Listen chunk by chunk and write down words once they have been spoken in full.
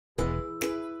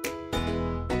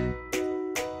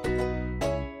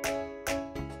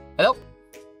Hello,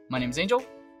 my name is Angel,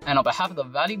 and on behalf of the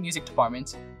Valley Music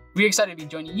Department, we're excited to be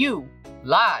joining you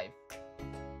live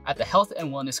at the Health and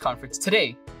Wellness Conference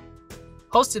today,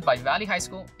 hosted by Valley High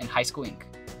School and High School Inc.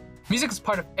 Music is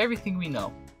part of everything we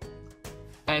know,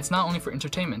 and it's not only for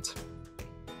entertainment.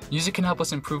 Music can help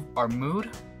us improve our mood,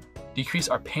 decrease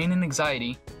our pain and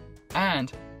anxiety,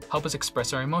 and help us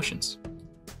express our emotions.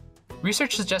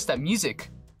 Research suggests that music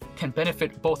can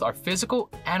benefit both our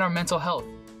physical and our mental health.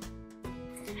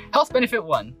 Health benefit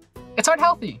 1, it's heart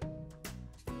healthy.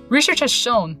 Research has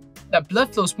shown that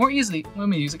blood flows more easily when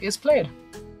music is played.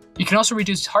 You can also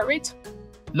reduce heart rate,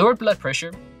 lower blood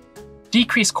pressure,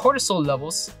 decrease cortisol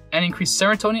levels, and increase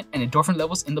serotonin and endorphin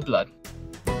levels in the blood.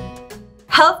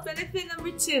 Health benefit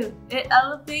number 2, it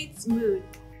elevates mood.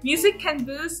 Music can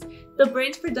boost the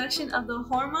brain's production of the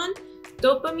hormone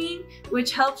dopamine,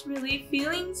 which helps relieve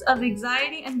feelings of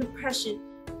anxiety and depression.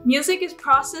 Music is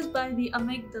processed by the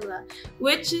amygdala,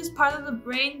 which is part of the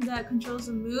brain that controls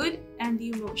the mood and the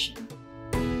emotion.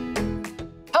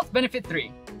 Health benefit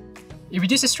 3, it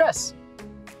reduces stress.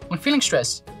 When feeling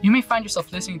stressed, you may find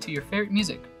yourself listening to your favorite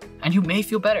music, and you may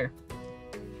feel better.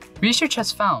 Research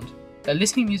has found that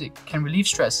listening to music can relieve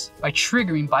stress by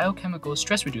triggering biochemical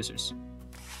stress reducers.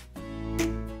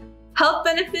 Health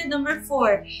benefit number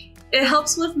 4, it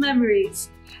helps with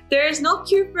memories. There is no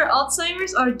cure for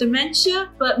Alzheimer's or dementia,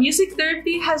 but music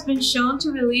therapy has been shown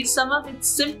to relieve some of its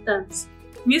symptoms.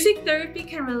 Music therapy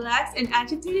can relax an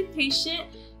agitated patient,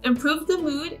 improve the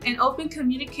mood, and open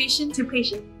communication to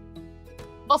patient.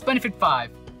 Health benefit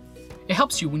 5, it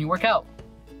helps you when you work out.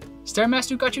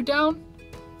 Stairmaster got you down?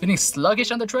 Feeling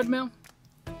sluggish on the treadmill?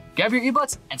 Grab your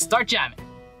earbuds and start jamming.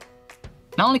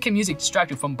 Not only can music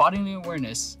distract you from bodily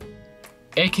awareness,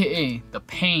 aka the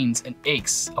pains and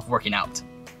aches of working out,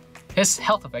 it has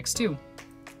health effects too.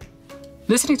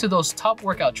 Listening to those top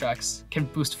workout tracks can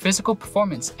boost physical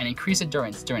performance and increase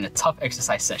endurance during a tough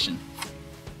exercise session.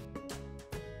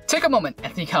 Take a moment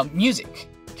and think how music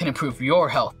can improve your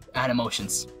health and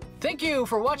emotions. Thank you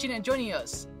for watching and joining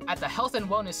us at the Health and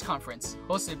Wellness Conference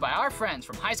hosted by our friends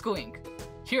from High School Inc.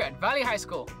 here at Valley High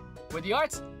School, where the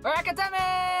arts are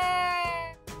academic!